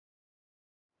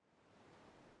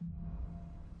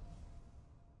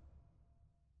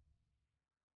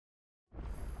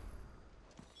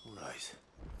place.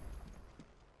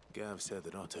 Gav said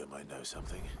that Otto might know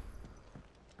something.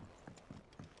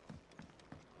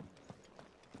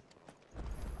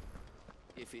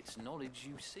 If it's knowledge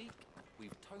you seek,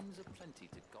 we've tomes aplenty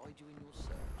to guide you in your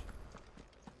search.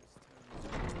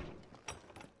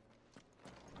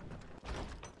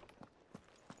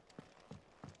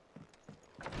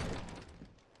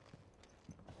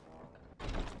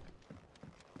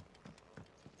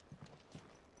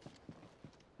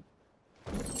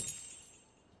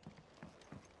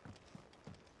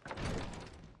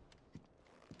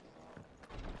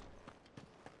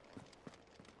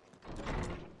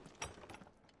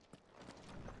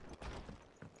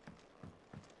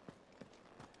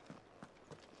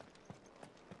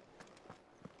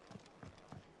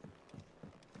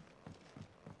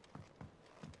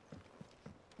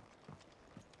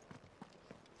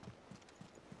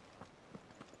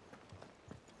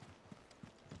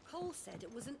 Cole said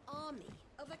it was an army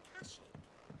of Akashic.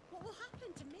 What will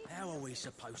happen to me? How are we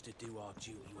supposed to do our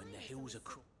duty when the hills are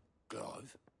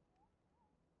Clive?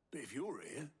 But if you're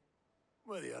here,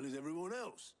 where the hell is everyone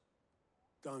else?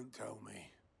 Don't tell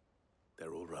me.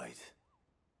 They're all right.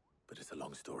 But it's a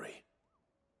long story.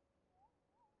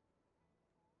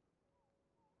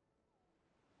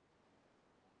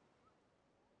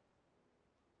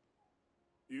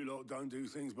 You lot don't do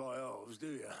things by halves,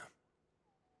 do you?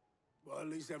 Well, at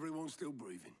least everyone's still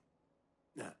breathing.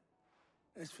 Now,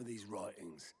 as for these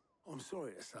writings, I'm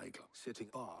sorry to say, Sitting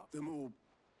but they're more...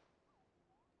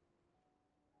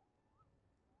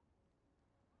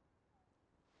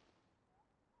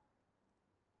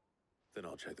 Then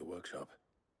I'll check the workshop.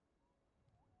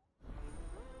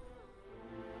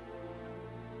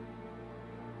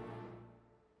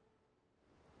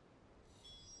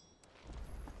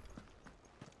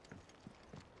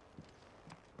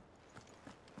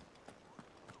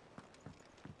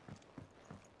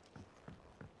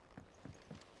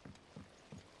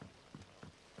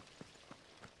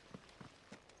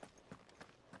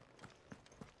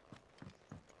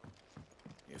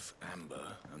 If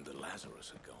Amber and the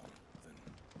Lazarus are gone,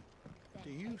 then do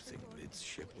you think Mid's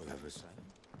ship will ever sail?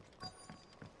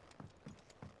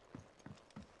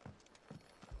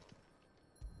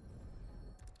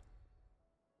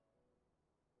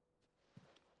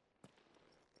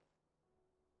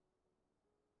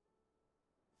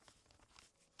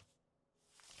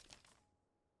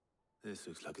 This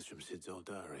looks like it's from Sid's old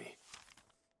diary.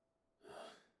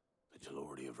 But you'll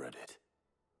already have read it.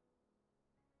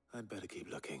 I'd better keep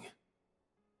looking.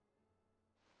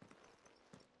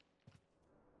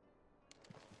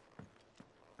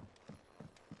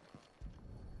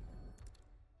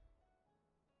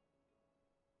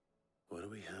 What do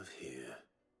we have here?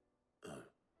 Oh.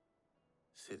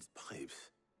 Sid's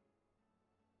pipes.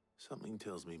 Something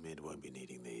tells me Mid won't be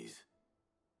needing these.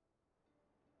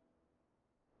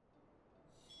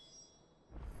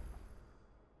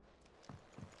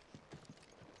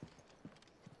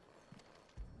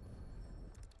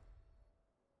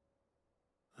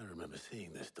 I remember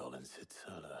seeing this doll in Sid's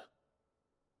cellar.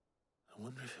 I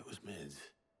wonder if it was Mid's.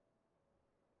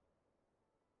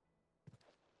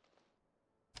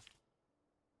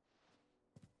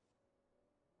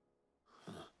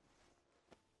 Huh.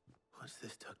 What's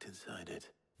this tucked inside it?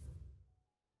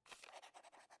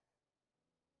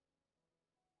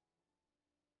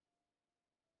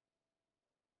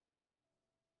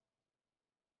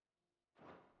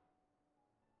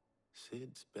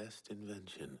 Sid's best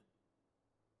invention.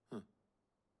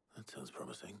 That sounds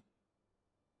promising.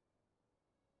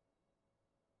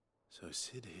 So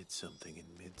Sid hid something in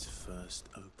Mid's first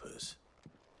opus.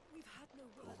 We've had no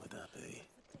word. What would that be?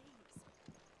 For days.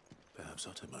 Perhaps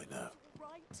Otto might know.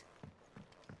 Right.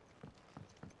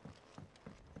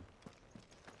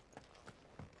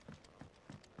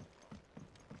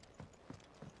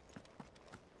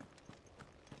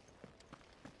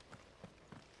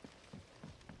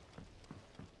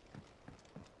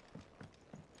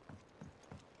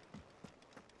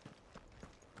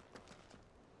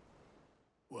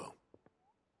 Well,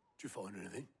 did you find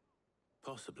anything?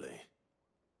 Possibly.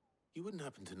 You wouldn't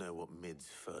happen to know what Mid's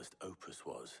first opus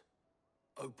was?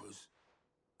 Opus?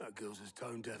 That girl's as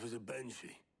tone deaf as a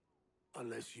banshee.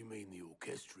 Unless you mean the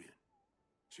orchestrion.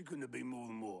 She couldn't have been more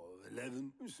than, what,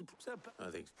 11? I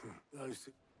think... Those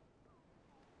two...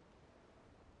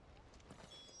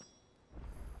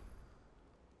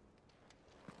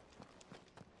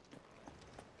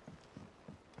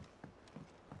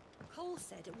 Cole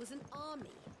said it was an army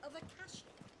of Akashic.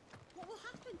 What will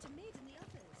happen to Mid and the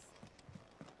others?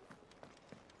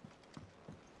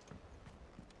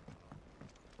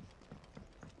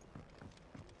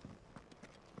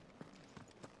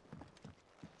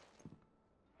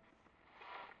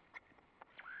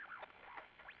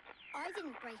 I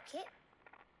didn't break it.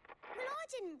 Well, I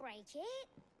didn't break it.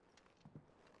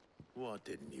 What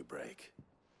didn't you break?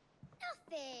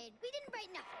 Nothing. We didn't break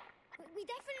nothing. We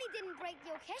definitely didn't break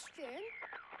the orchestrion.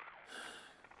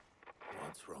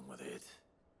 What's wrong with it?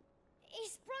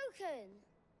 It's broken.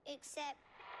 Except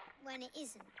when it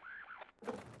isn't.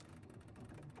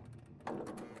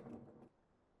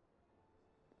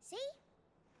 See?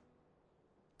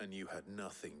 And you had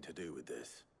nothing to do with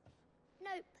this?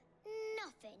 Nope,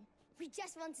 nothing. We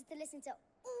just wanted to listen to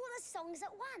all the songs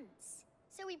at once.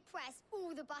 So we pressed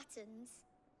all the buttons.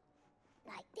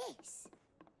 Like this.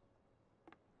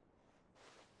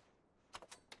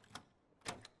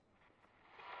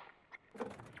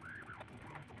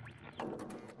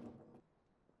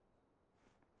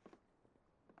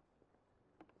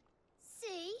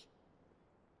 See?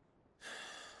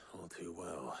 All too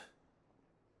well.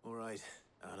 All right,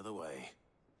 out of the way.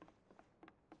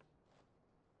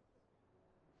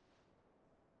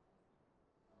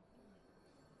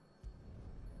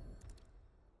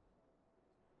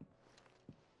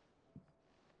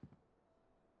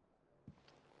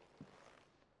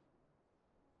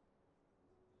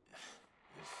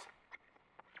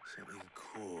 There's something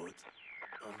caught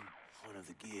on one of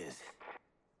the gears.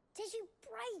 Did you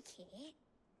break it?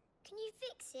 Can you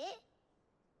fix it?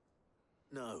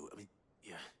 No, I mean,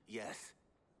 yeah, yes.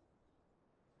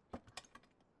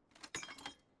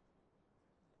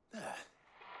 There.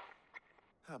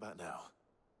 How about now?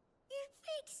 You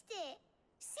fixed it!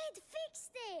 Sid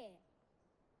fixed it!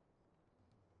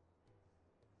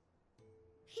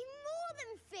 He more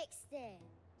than fixed it!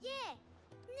 Yeah,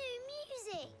 new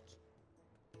music!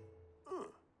 Huh.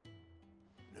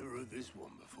 Never heard this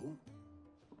one before.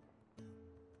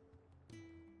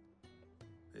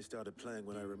 They started playing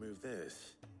when I removed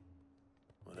this.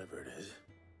 Whatever it is.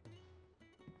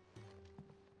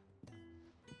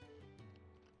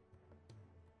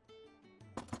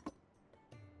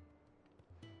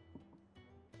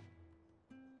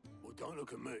 Well, don't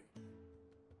look at me.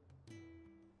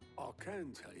 I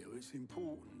can tell you it's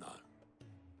important, though.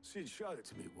 Sid showed it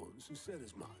to me once and said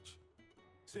as much.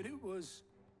 Said it was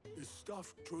the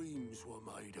stuff dreams were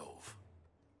made of.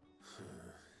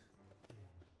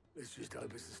 Let's just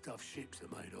hope it's the stuff ships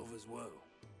are made of as well.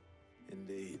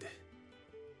 Indeed.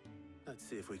 Let's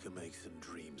see if we can make some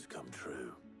dreams come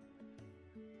true.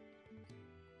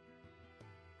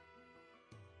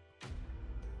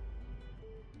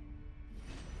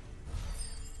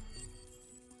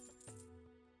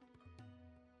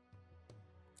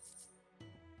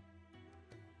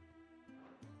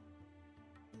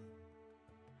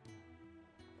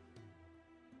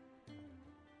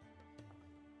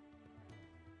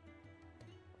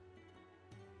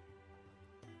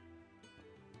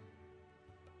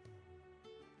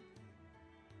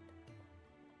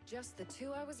 Just the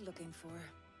two I was looking for.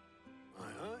 Aye,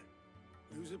 aye.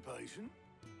 Who's a patient?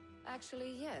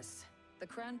 Actually, yes. The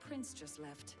Crown Prince just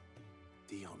left.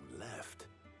 Dion left.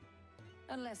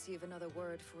 Unless you've another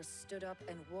word for stood up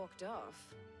and walked off.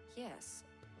 Yes,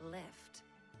 left.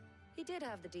 He did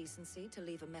have the decency to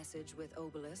leave a message with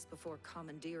Obelisk before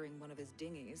commandeering one of his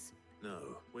dinghies.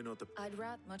 No, we're not the... I'd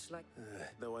rather much like...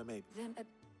 though I may... Then a...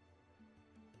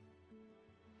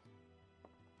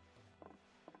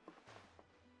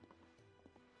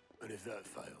 And if that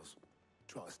fails,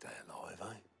 try to stay alive,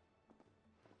 eh?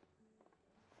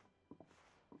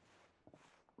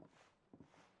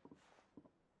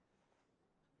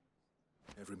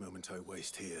 Every moment I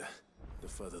waste here, the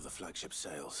further the flagship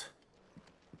sails.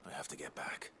 I have to get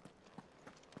back.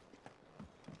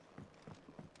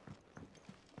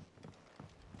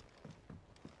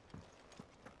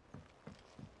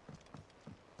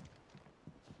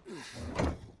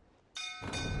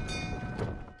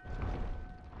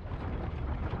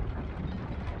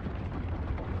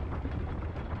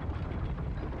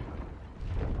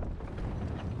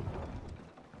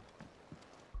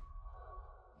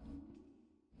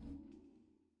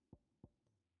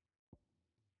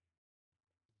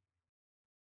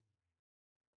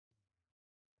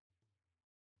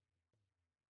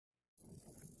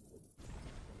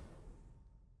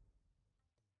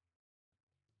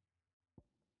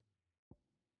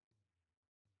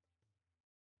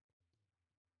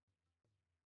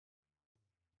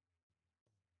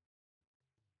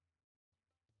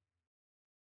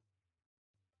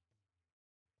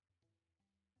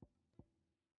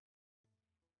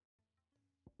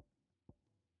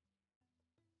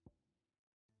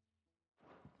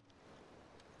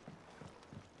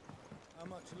 How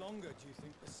much longer do you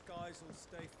think the skies will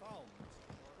stay foul?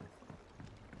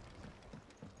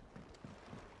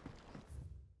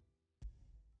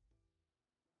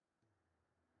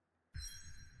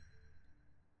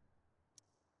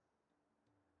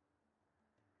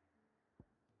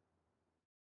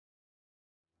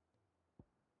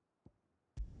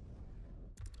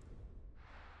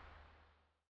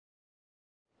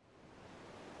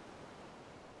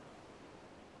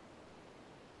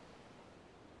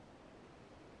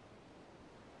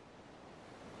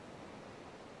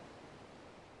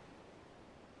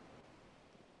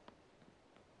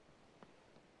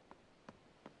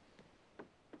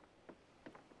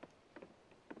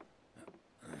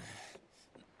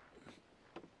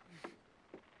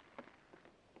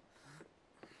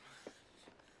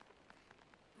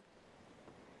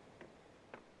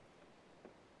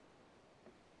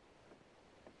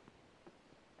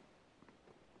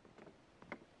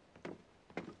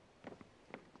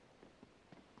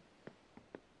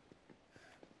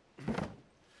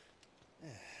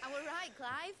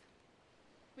 Clive.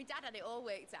 My dad had it all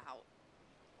worked out.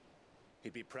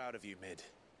 He'd be proud of you, Mid.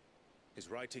 His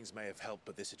writings may have helped,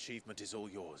 but this achievement is all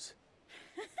yours.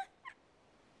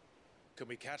 Can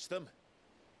we catch them?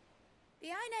 The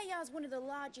Ainayar's one of the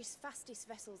largest, fastest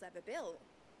vessels ever built.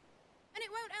 And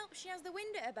it won't help she has the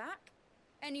wind at her back.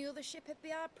 Any other ship would be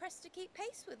hard-pressed to keep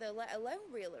pace with her, let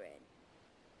alone reel her in.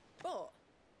 But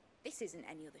this isn't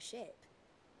any other ship.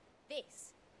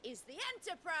 This is the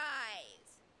Enterprise!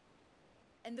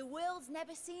 And the world's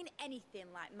never seen anything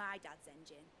like my dad's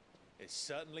engine. It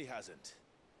certainly hasn't.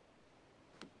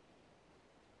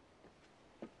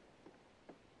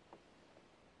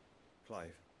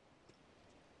 Clive,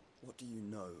 what do you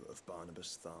know of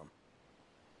Barnabas Tharm?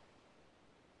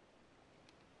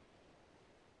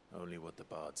 Only what the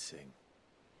bards sing.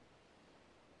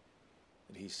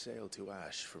 That he sailed to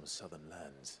Ash from southern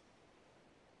lands.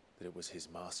 That it was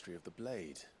his mastery of the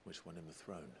blade which won him the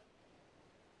throne.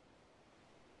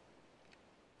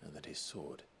 And that his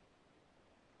sword,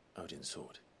 Odin's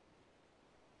sword,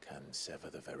 can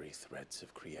sever the very threads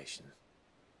of creation.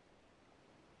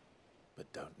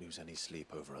 But don't lose any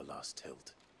sleep over a last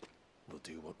tilt. We'll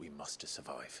do what we must to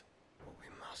survive. What we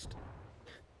must.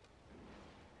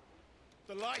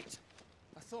 The light!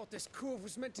 I thought this cove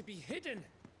was meant to be hidden.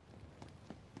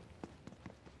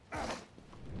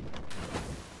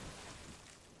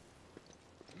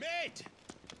 Mid!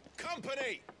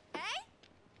 Company! Eh?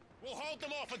 We'll hold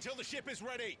them off until the ship is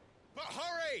ready. But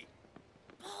hurry!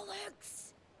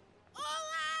 Bollocks! All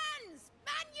hands!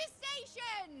 Man your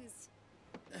stations!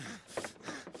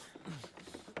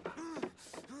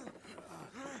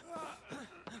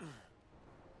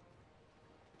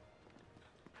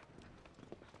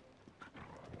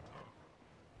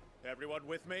 Everyone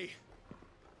with me?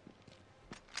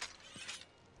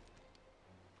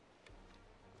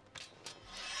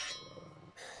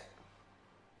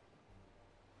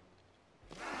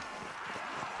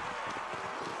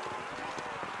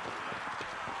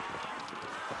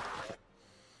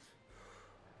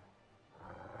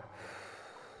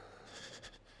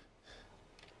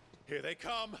 Here they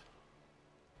come.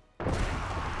 In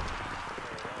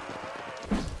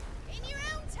your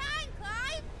own time,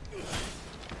 Clive!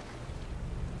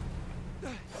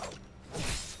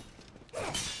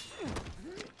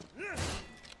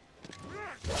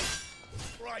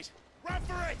 Right, run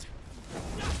for it!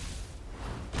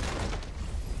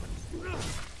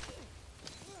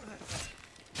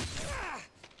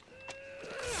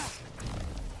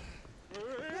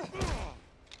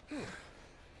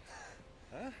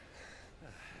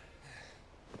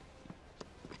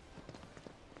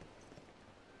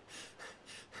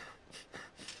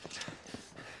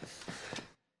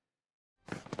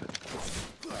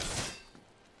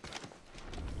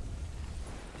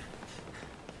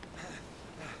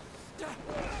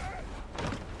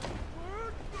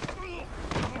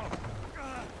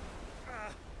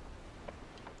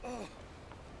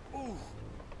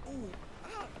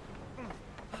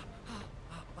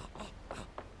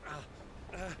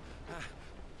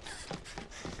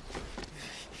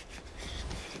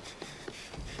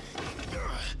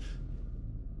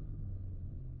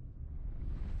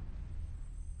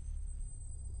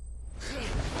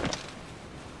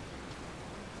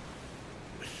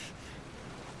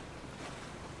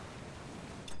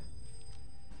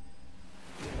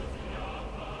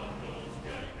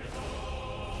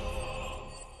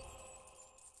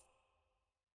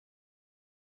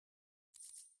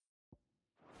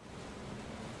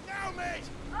 Mate!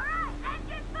 Alright,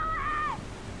 engine full ahead!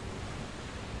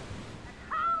 And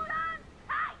hold on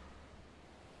tight!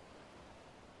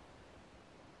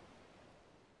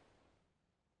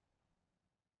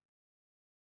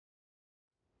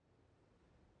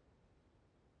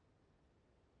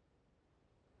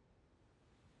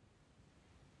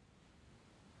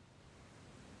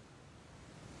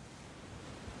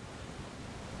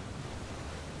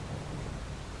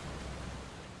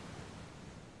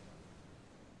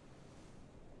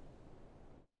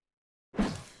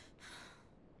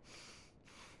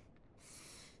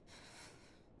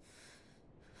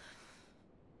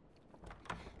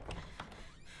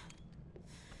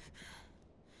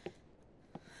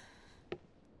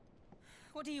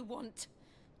 What do you want?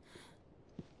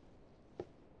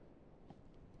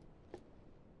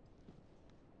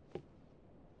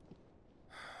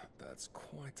 That's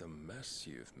quite a mess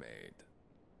you've made.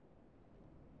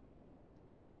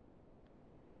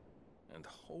 And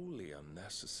wholly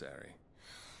unnecessary.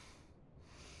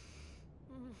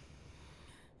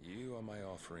 You are my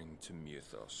offering to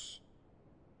Mythos.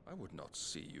 I would not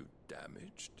see you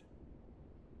damaged.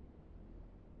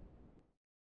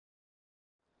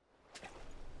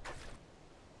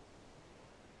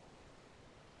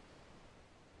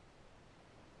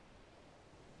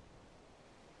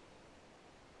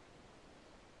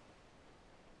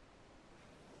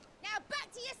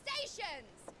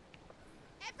 Preparations!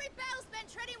 Every bell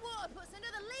spent treading water puts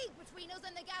another league between us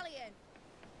and the galleon.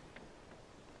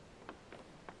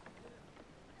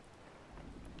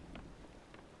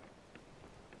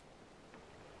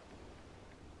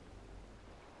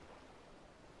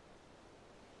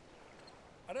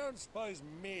 I don't suppose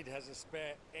Mid has a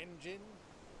spare engine?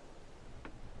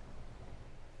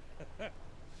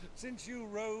 Since you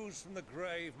rose from the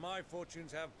grave, my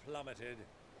fortunes have plummeted.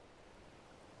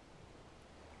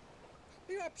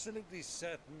 Are you absolutely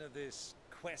certain of this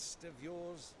quest of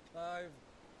yours, Clive?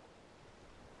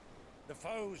 The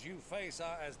foes you face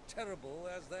are as terrible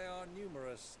as they are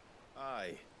numerous.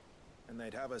 Aye, and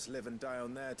they'd have us live and die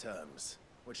on their terms,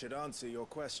 which should answer your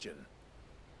question.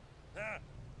 Ha!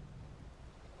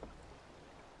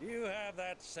 You have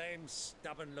that same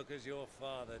stubborn look as your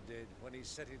father did when he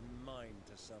set his mind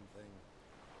to something.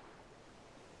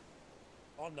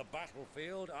 On the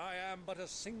battlefield, I am but a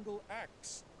single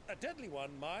axe. A deadly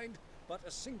one, mind, but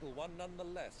a single one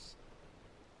nonetheless.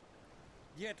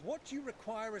 Yet what you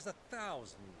require is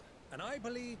 1,000, and I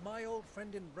believe my old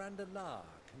friend in Brandalar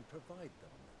can provide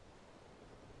them.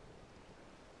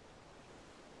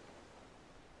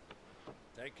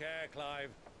 Take care,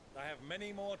 Clive. I have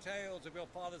many more tales of your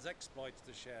father's exploits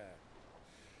to share.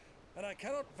 And I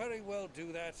cannot very well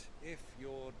do that if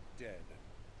you're dead.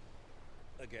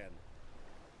 Again.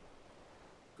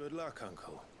 Good luck,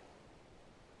 Uncle.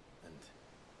 And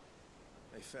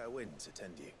may fair winds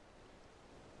attend you.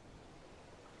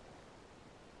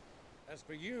 As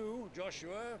for you,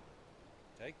 Joshua,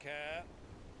 take care.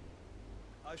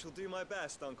 I shall do my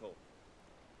best, Uncle.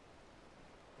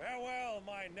 Farewell,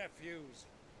 my nephews.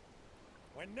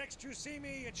 When next you see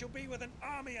me, it shall be with an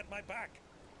army at my back.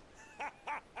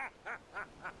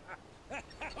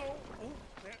 Oh,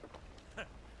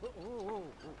 oh,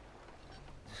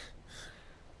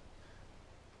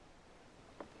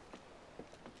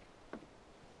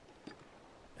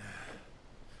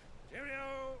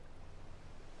 Cheerio!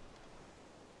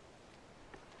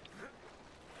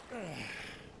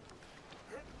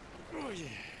 Oh, yeah.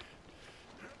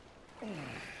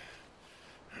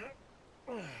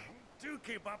 Do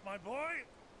keep up, my boy.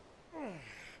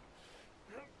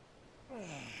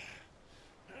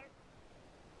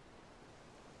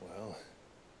 Well,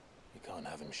 we can't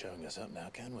have him showing us up now,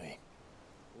 can we?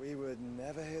 We would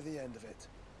never hear the end of it.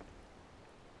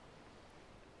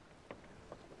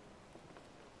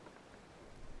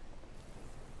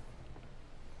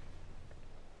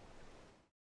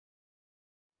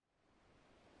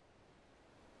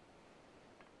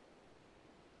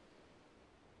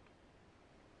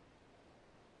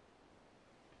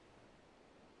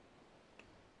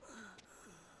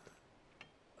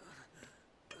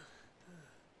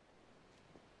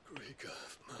 Greek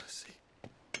of mercy.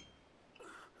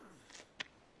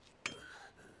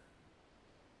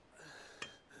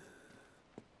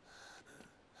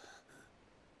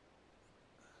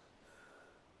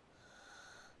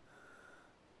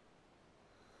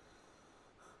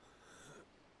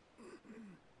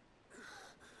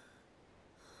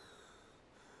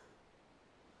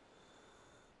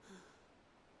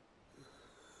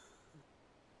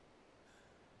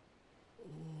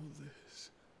 All this.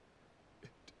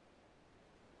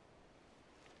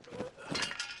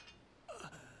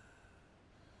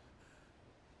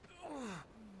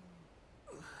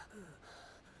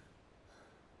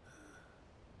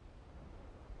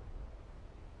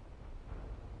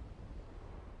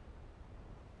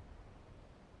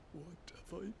 What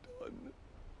have I done?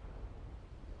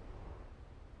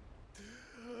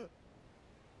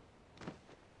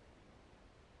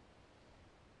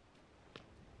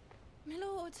 My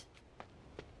lord.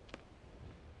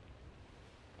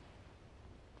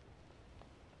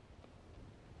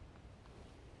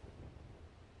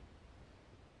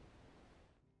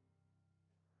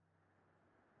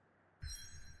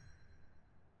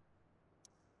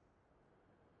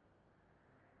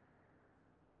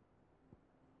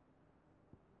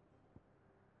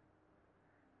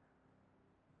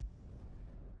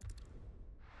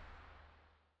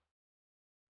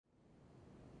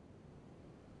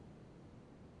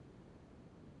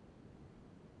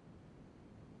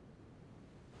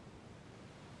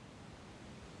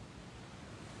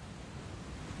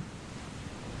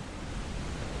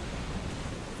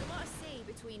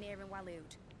 Between here and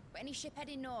Waloed, but any ship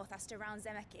heading north has to round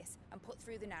Zemeckis and put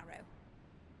through the Narrow.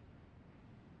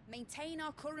 Maintain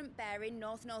our current bearing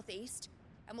north-northeast,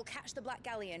 and we'll catch the Black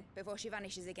Galleon before she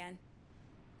vanishes again.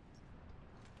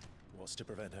 What's to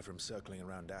prevent her from circling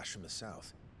around Ash from the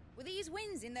south? With these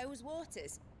winds in those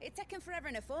waters, it'd taken forever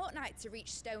and a fortnight to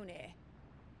reach Stone here.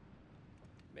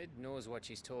 Mid knows what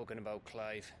she's talking about,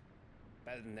 Clive.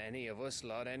 Better than any of us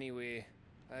lot, anyway.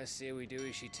 I say we do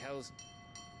as she tells.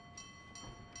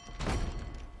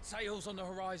 Sails on the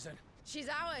horizon. She's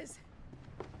ours.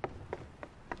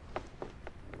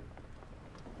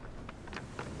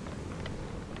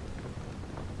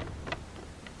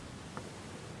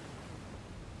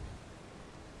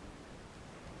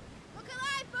 Look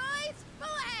alive, boys!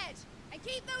 Pull ahead! And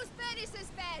keep those furnaces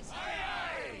fed! Aye,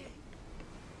 aye!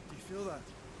 Do you feel that,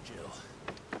 Jill?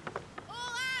 All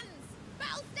hands!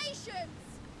 Battle stations!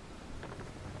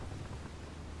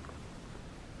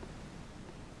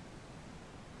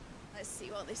 Let's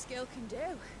see what this girl can do.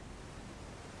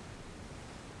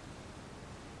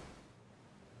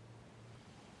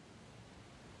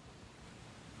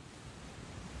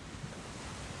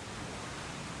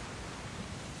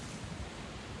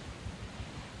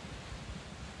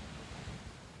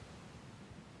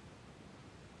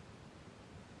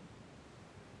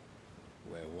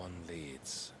 Where one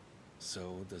leads,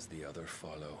 so does the other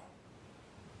follow.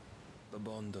 The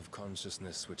bond of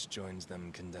consciousness which joins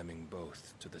them condemning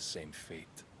both to the same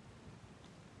fate.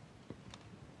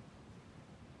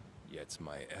 Yet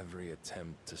my every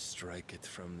attempt to strike it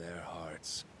from their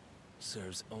hearts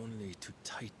serves only to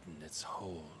tighten its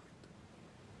hold.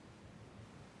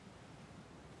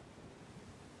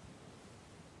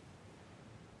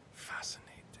 Fascinating.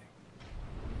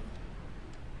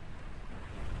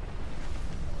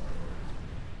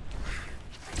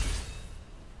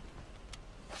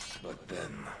 But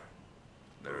then,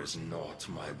 there is naught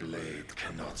my blade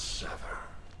cannot sever.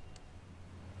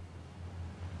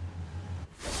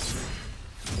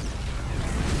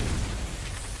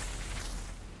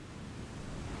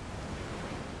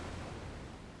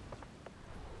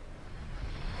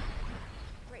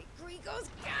 Great Grigos,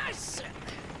 gosh!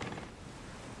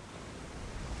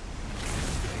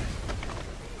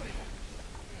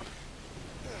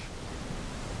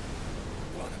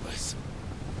 One of us.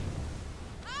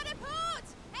 Hard a port!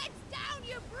 Heads down,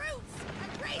 you brutes!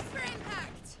 And brace for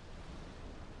impact!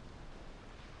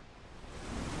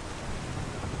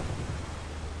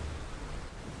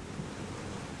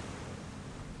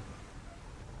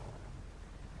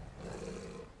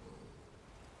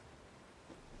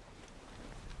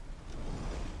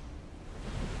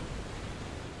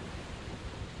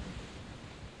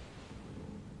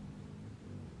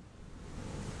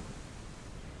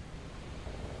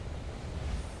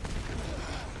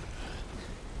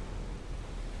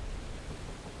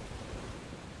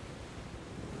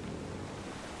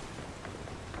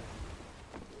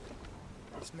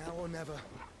 It's now or never.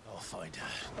 I'll find her.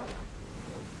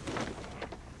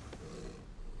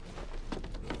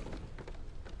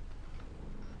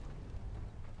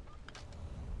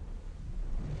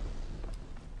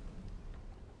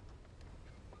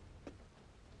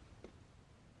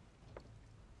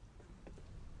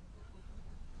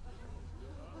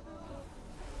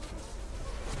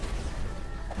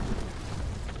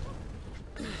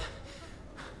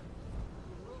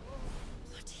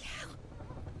 Bloody hell!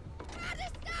 Out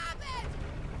of starboard!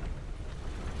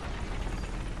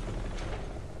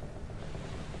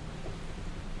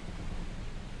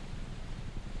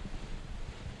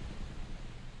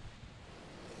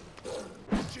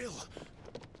 Jill!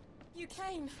 You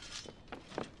came.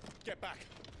 Get back!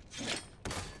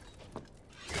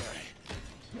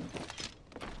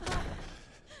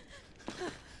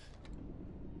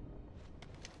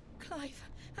 Clive,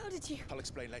 how did you... I'll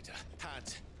explain later.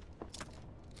 Hands!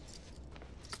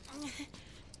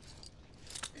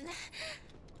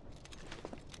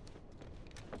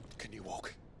 Can you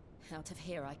walk? Out of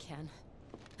here I can.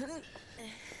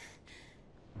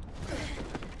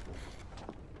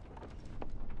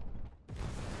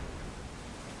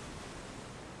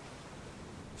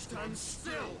 Stand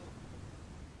still!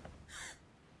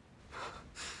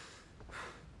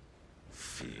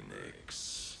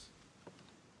 Phoenix.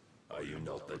 Are you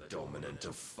not the dominant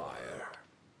of fire?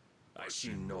 I see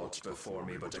naught before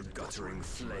me but a guttering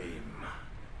flame.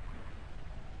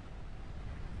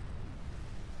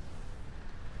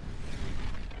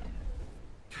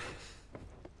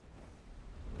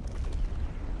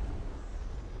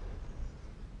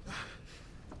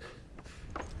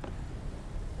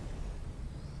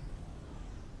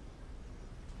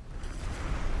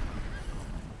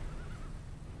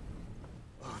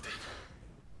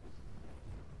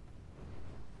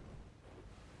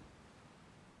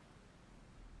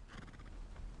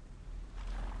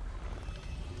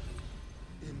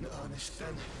 In earnest,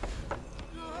 then.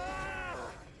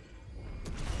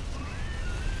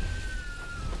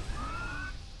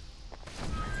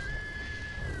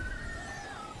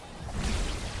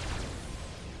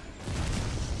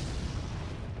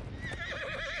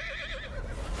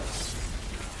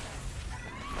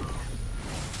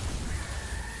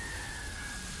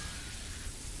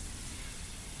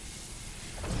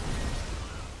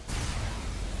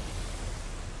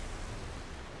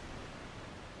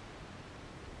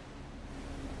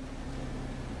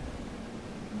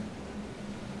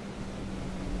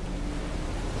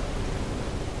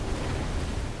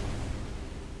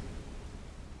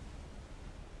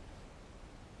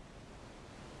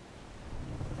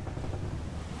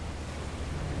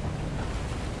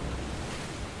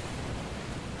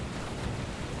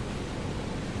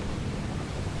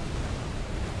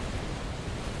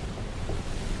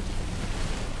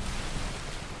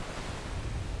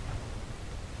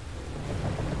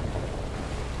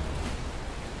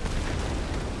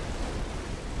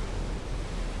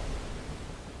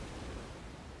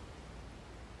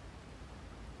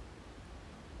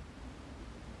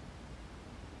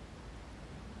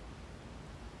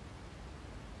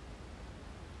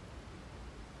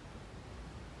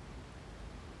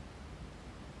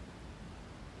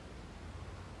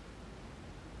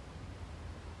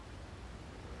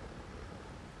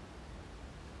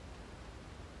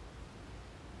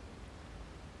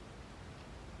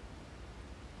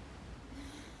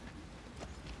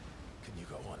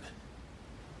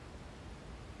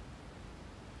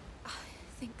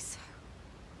 think so.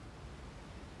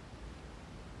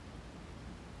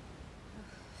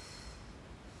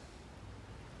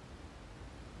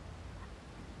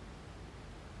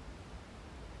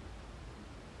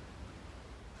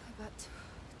 But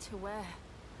to where?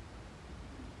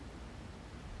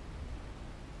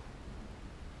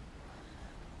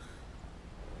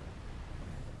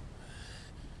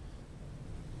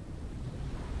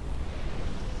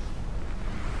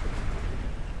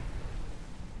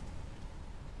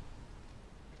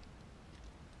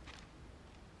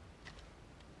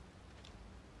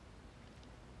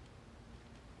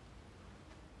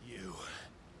 You.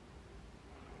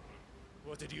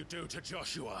 What did you do to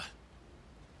Joshua?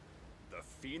 The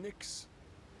Phoenix?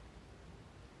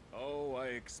 Oh, I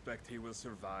expect he will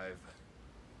survive.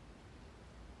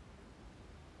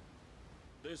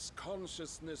 This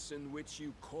consciousness in which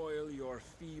you coil your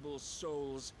feeble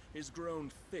souls is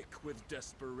grown thick with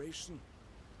desperation.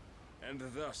 And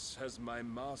thus has my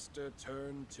master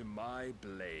turned to my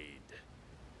blade.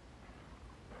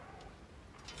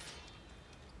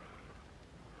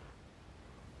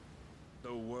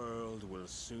 The world will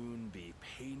soon be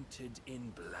painted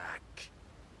in black.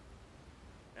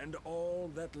 And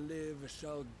all that live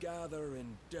shall gather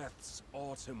in death's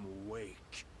autumn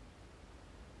wake.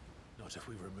 Not if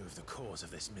we remove the cause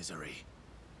of this misery.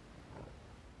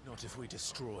 Not if we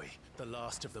destroy the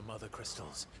last of the Mother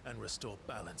Crystals and restore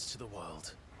balance to the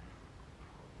world.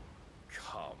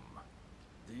 Come.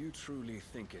 Do you truly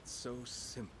think it's so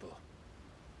simple?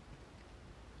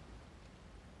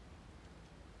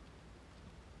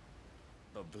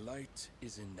 The Blight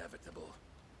is inevitable.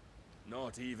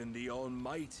 Not even the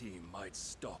Almighty might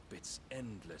stop its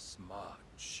endless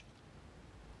march.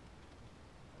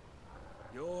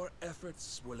 Your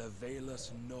efforts will avail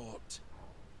us naught.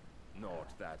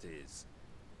 Naught, that is,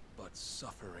 but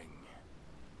suffering.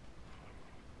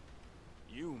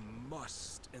 You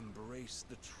must embrace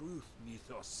the truth,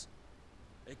 Mythos.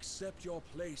 Accept your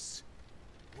place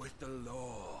with the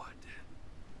Lord.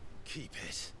 Keep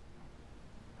it.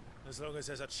 As long as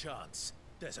there's a chance,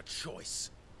 there's a choice.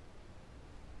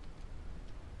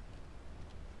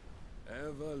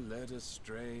 Ever led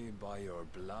astray by your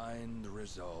blind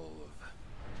resolve.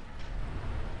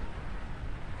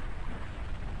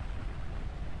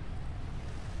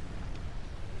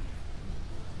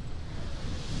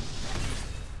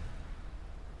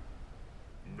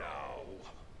 Now,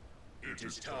 it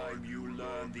is time you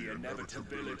learn the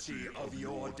inevitability of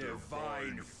your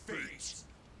divine fate.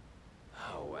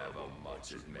 However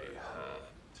much it may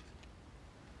hurt.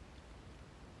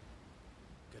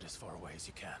 Get as far away as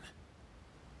you can.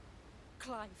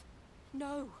 Clive,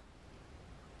 no!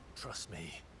 Trust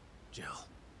me, Jill.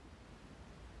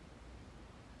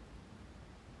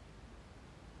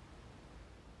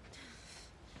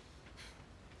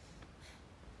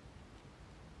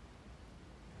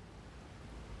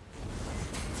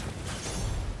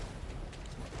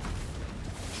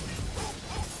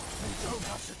 We don't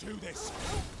have to do this!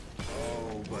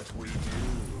 Oh, but we do.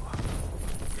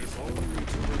 If only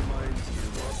to remind you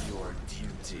of your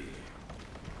duty.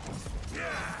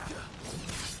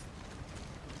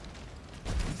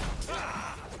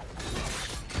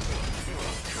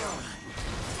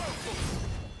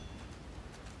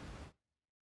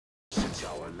 Since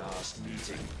our last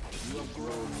meeting, you have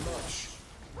grown much.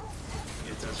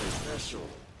 Yet as a vessel,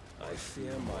 I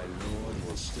fear my lord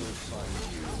will still find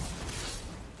you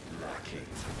lacking.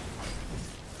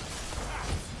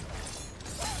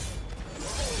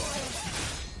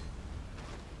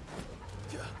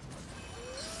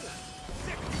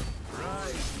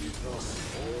 Right, Mythos,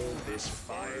 all this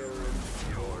fire and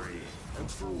fury. And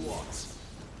for what?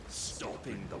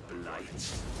 Stopping the Blight.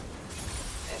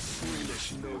 A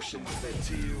foolish notion fed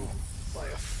to you by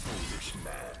a foolish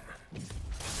man.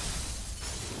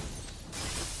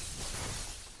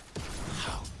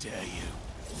 How dare you?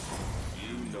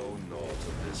 You know naught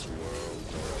of this world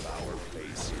or of our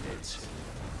place in it.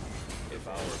 If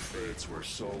our fates were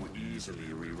so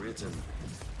easily rewritten,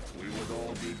 we would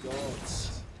all be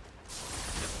gods.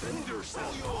 Defend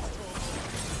yourself!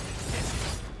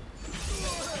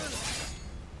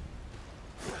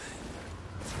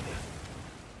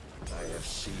 I have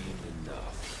seen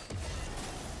enough.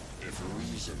 If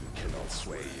reason cannot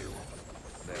sway you,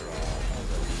 there are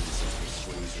other means of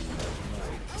persuasion that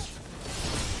might.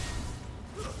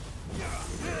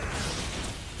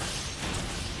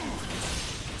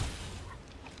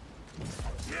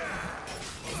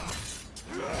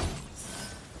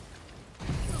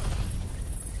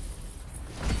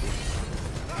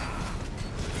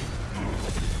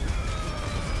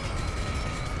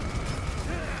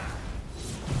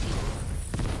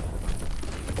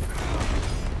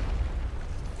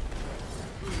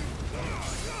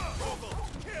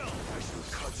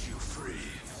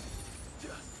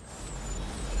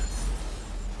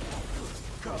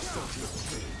 Cast off your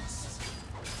chains.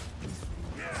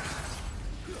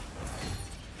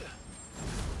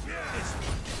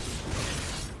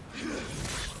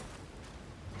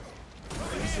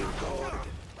 Raise your guard.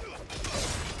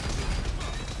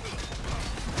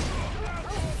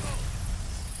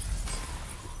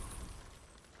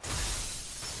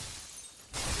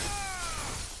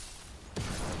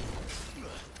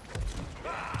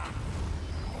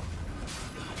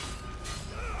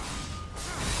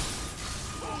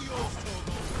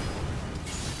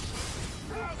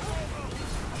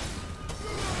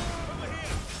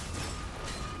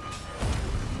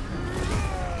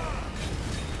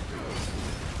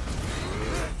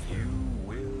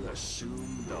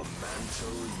 Assume the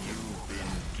mantle you've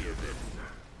been given.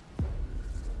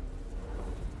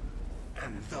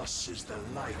 And thus is the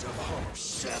light of hope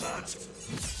severed.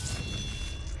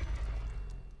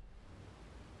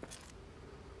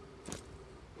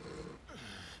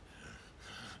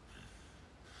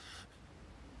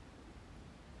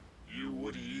 You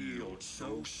would yield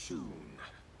so soon.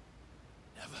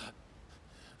 Never.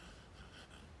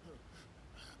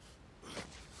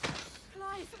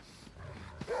 Clive!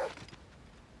 Do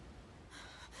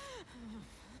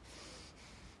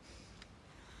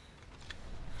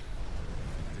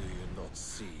you not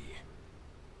see?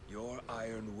 Your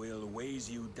iron will weighs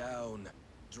you down,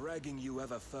 dragging you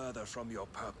ever further from your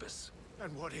purpose.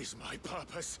 And what is my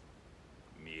purpose?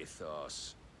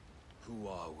 Mythos. Who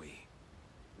are we?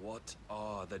 What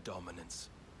are the dominants?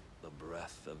 The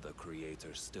breath of the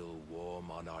Creator still warm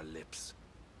on our lips.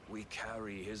 We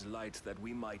carry his light that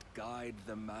we might guide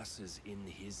the masses in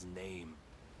his name.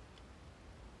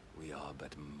 We are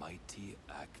but mighty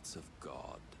acts of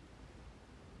God.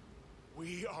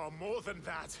 We are more than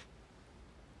that.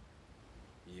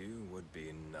 You would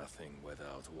be nothing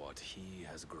without what he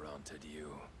has granted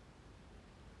you.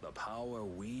 The power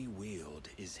we wield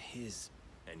is his,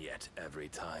 and yet every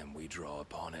time we draw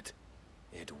upon it,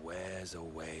 it wears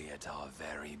away at our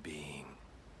very being.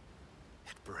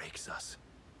 It breaks us.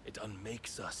 It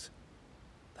unmakes us,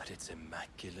 that its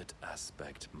immaculate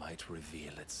aspect might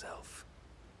reveal itself.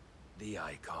 The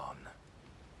icon.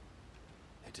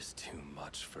 It is too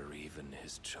much for even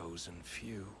his chosen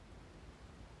few.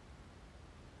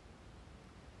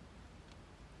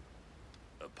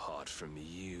 Apart from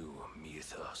you,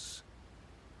 Mythos,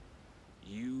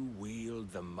 you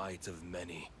wield the might of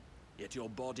many, yet your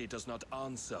body does not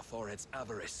answer for its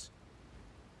avarice.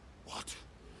 What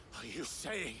are you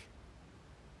saying?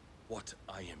 What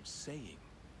I am saying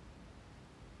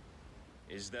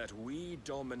is that we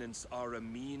dominants are a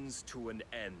means to an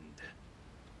end.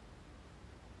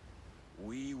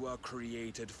 We were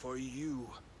created for you,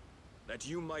 that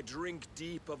you might drink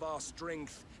deep of our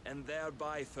strength and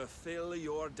thereby fulfill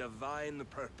your divine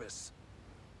purpose.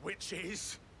 Which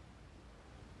is?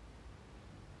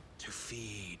 To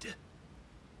feed.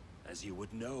 As you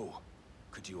would know,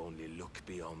 could you only look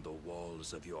beyond the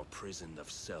walls of your prison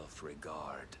of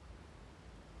self-regard.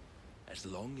 As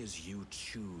long as you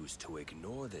choose to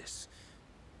ignore this,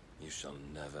 you shall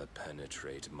never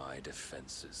penetrate my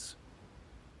defenses.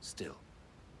 Still,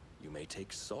 you may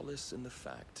take solace in the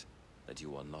fact that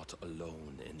you are not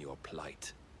alone in your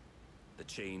plight. The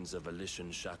chains of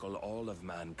volition shackle all of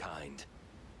mankind,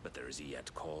 but there is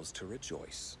yet cause to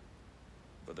rejoice.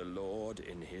 For the Lord,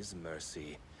 in his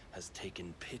mercy, has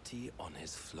taken pity on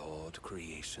his flawed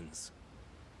creations,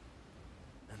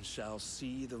 and shall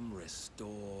see them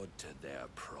restored to their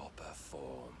proper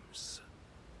forms.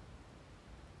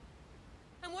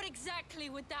 And what exactly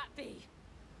would that be?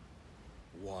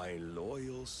 Why,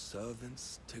 loyal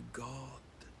servants to God.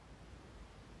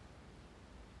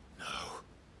 No.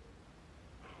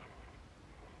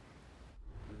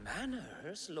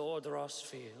 Manners, Lord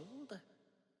Rossfield?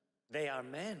 They are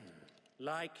men,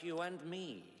 like you and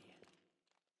me.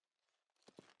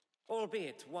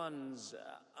 Albeit ones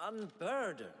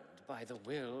unburdened by the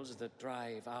wills that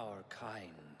drive our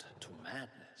kind to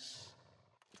madness.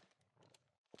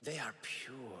 They are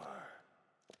pure.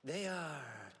 They are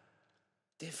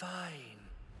divine.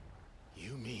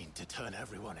 You mean to turn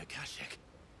everyone Akashic?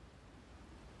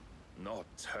 Not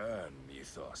turn,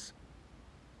 Mythos.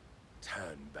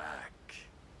 Turn back.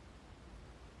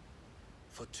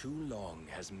 For too long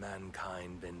has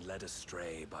mankind been led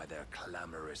astray by their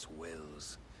clamorous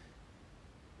wills.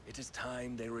 It is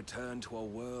time they return to a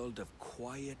world of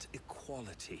quiet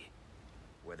equality,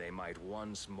 where they might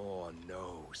once more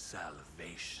know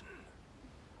salvation.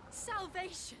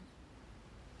 Salvation?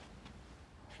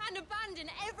 And abandon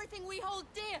everything we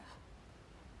hold dear?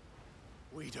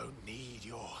 We don't need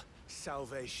your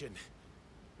salvation.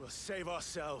 We'll save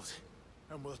ourselves,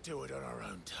 and we'll do it on our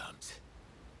own terms.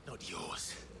 Not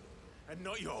yours. And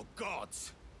not your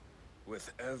gods!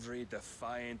 With every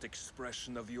defiant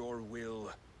expression of your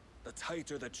will, the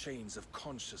tighter the chains of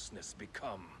consciousness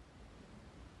become.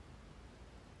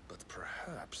 But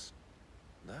perhaps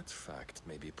that fact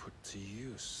may be put to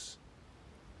use.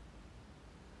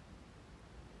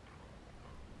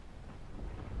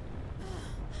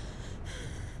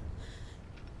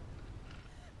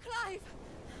 Clive!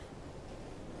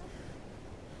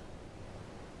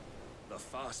 The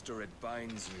faster it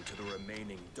binds you to the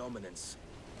remaining dominance,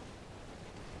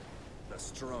 the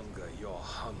stronger your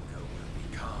hunger will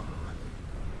become.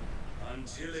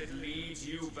 Until it leads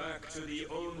you back to the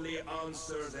only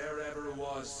answer there ever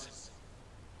was.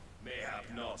 Mayhap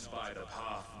not by the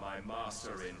path my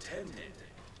master intended,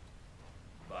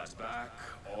 but back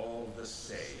all the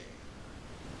same.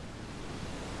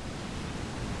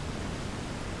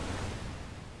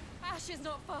 Ash is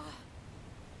not far.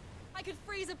 I could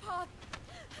freeze a path.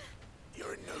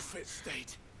 You're in no fit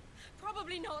state.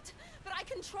 Probably not, but I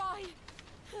can try.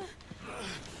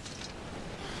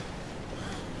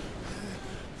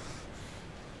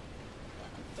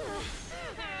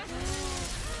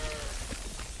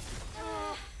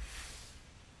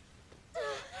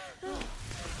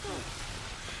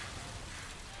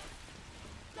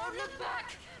 Don't look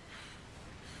back!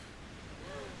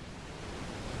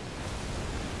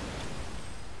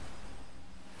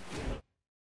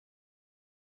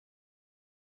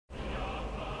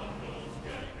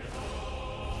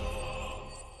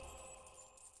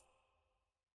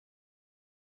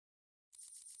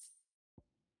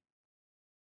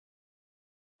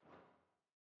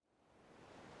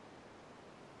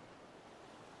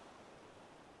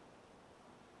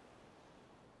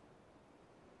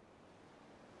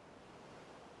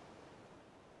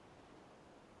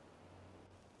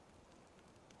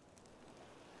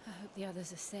 I hope the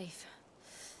others are safe.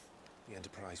 The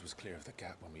Enterprise was clear of the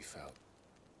gap when we fell.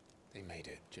 They made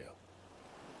it, Jill.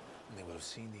 And they will have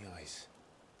seen the ice,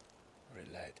 where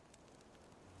it led.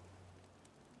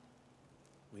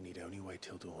 We need only wait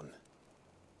till dawn.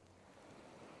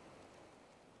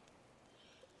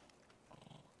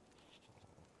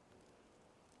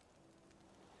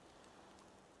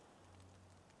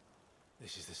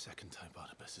 This is the second time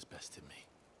Barnabas has bested me.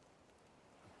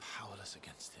 I'm powerless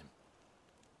against him.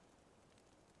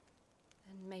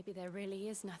 And maybe there really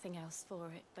is nothing else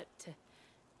for it but to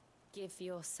give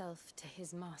yourself to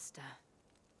his master.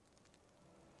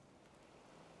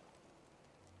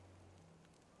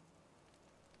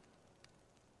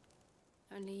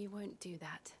 Only you won't do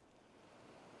that.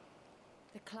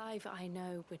 The Clive I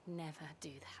know would never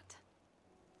do that.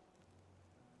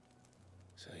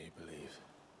 So you believe?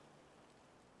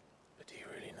 But do you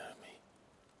really know me?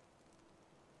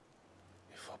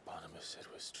 If what Barnabas said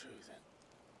was true, then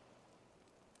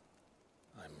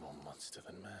I'm more monster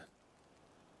than man.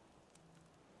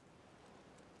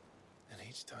 And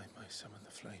each time I summon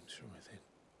the flames from within,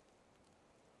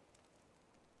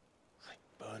 I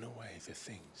burn away the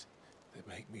things that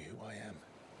make me who I am.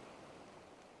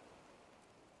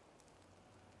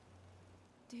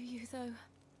 Do you, though?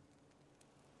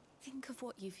 Think of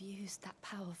what you've used that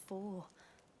power for.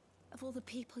 Of all the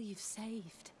people you've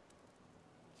saved.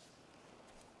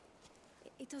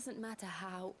 It doesn't matter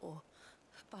how or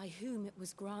by whom it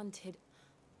was granted,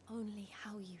 only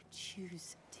how you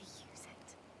choose to use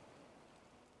it.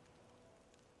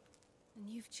 And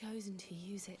you've chosen to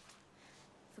use it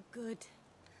for good,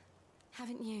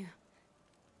 haven't you?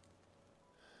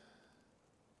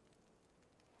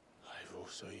 I've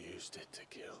also used it to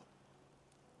kill.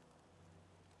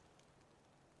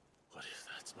 What if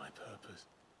that's my purpose?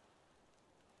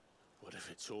 What if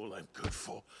it's all I'm good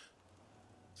for?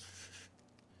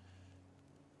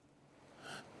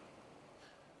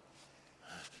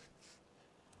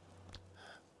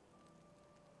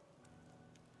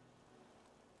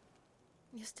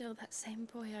 You're still that same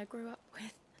boy I grew up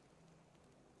with.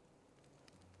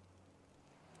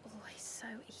 Always so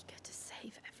eager to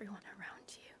save everyone around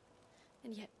you,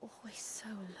 and yet always so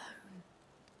alone.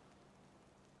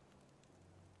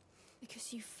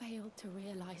 Because you failed to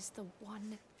realize the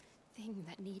one thing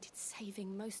that needed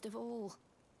saving most of all.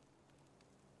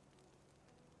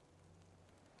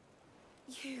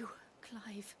 You,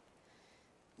 Clive.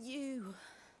 You.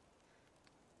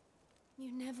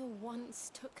 You never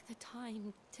once took the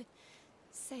time to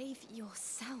save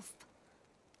yourself.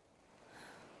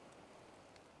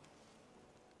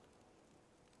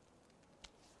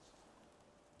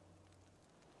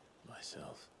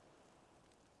 Myself?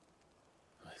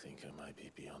 I think I might be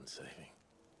beyond saving.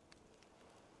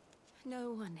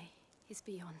 No one is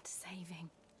beyond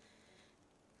saving,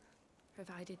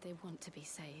 provided they want to be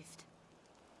saved.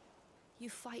 You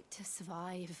fight to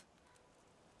survive.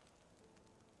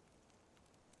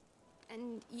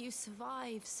 And you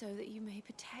survive so that you may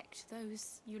protect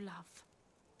those you love.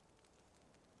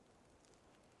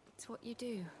 It's what you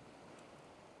do.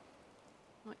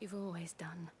 What you've always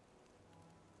done.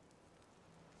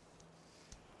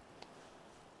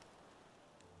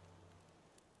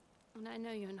 And I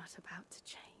know you're not about to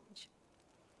change.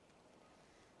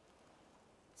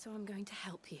 So I'm going to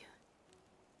help you.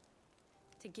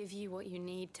 To give you what you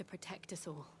need to protect us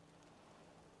all.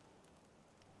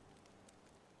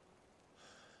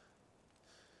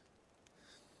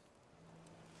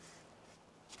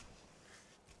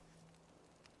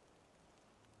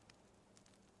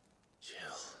 Jill.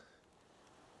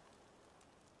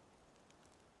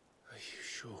 Are you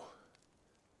sure?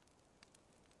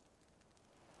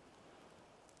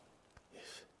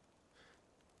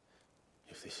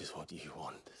 If this is what you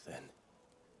want, then...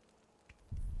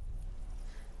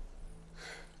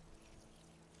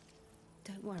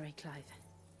 Don't worry, Clive.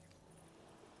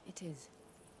 It is.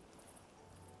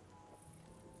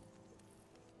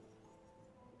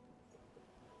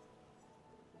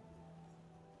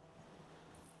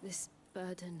 This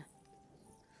burden,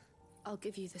 I'll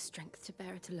give you the strength to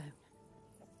bear it alone.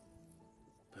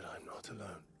 But I'm not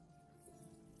alone.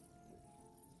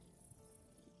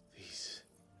 These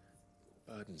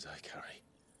burdens I carry,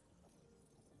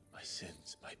 my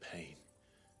sins, my pain,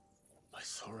 my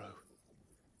sorrow,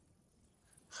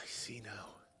 I see now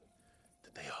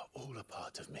that they are all a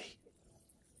part of me.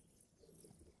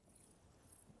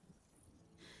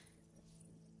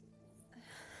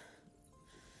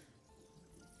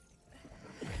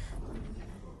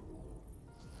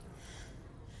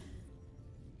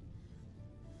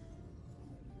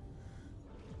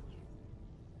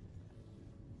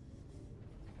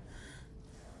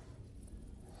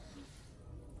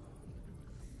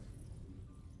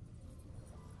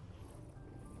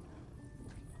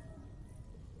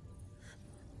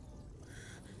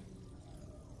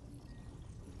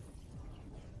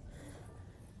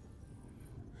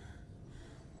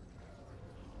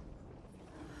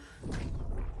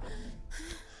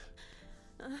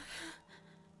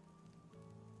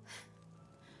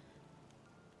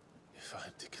 If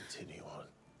I'm to continue on,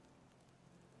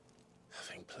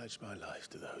 having pledged my life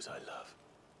to those I love,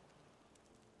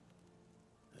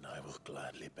 then I will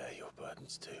gladly bear your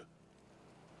burdens too,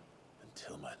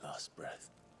 until my last breath.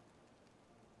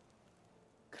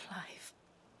 Clive.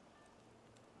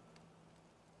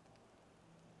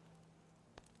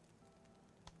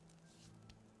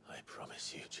 I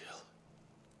promise you, Jill.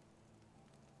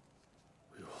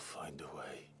 We will find a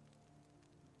way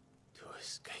to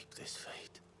escape this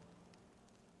fate.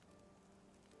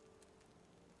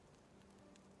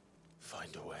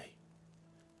 Find a way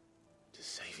to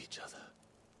save each other.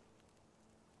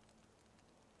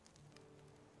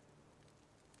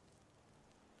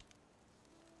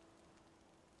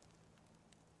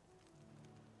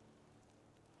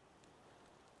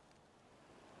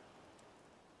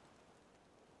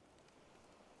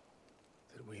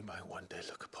 That we might one day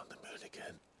look upon the moon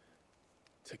again,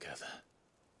 together.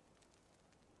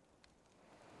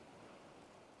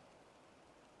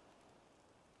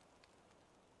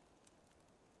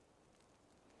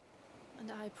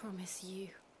 And I promise you,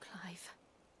 Clive,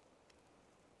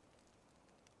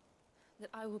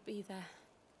 that I will be there,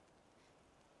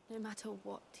 no matter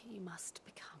what you must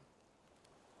become.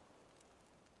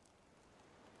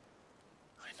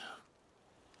 I know.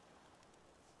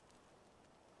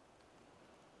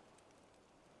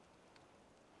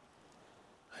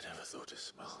 I never thought a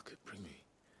smile could bring me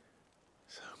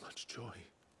so much joy.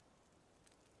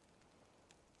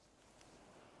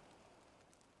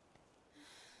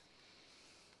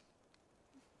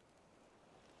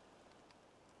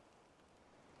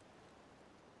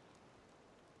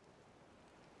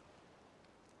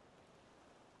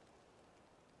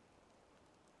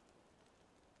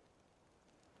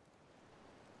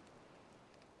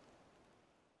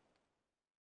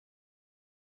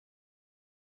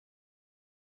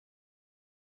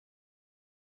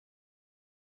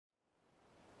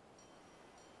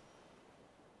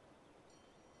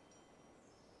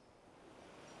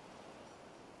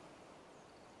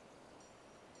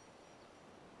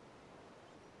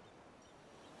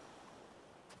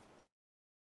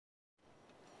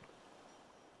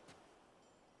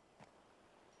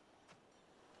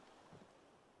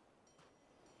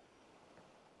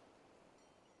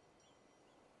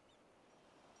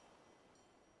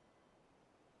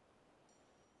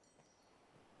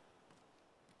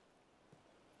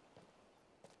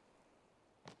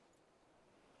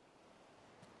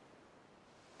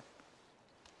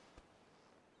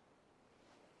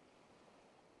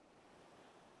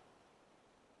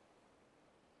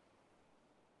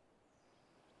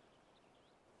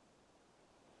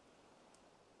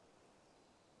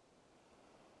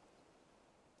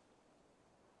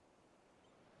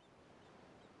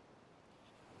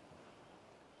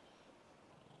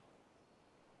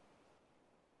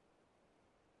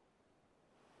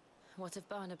 What of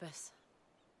Barnabas?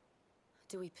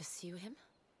 Do we pursue him?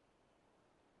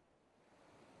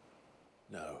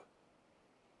 No.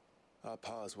 Our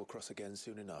paths will cross again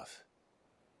soon enough.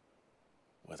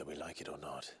 Whether we like it or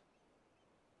not.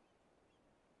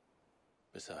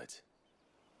 Besides,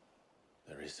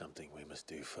 there is something we must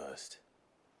do first.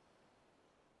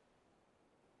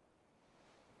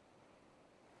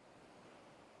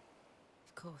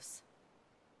 Of course.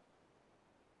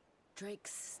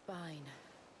 Drake's spine.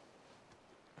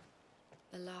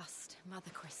 The last Mother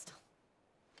Crystal.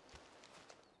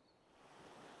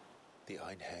 The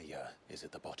Einherjar is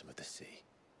at the bottom of the sea.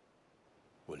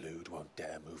 Waloed won't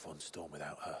dare move on Storm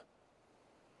without her.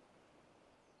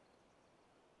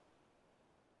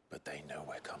 But they know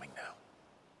we're coming now.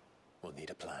 We'll need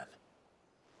a plan.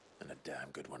 And a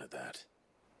damn good one at that.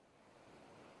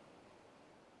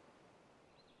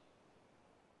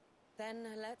 Then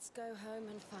let's go home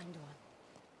and find one.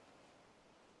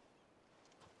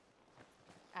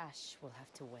 Ash will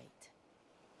have to wait.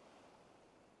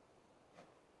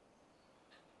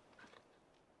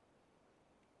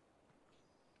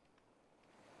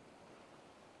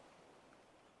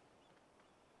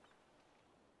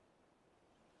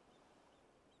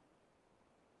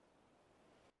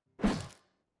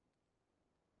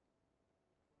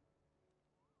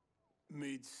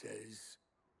 Mid says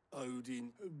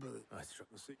Odin, but I struck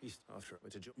the east after it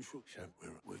went to Joe. You sure? Show. We're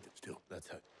with it still. Let's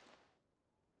hope.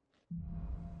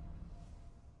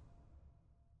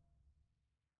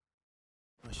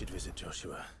 I should visit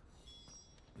Joshua,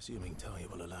 assuming Talia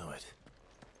will allow it.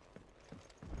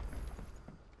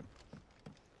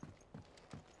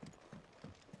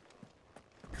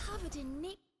 Covered in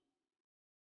nick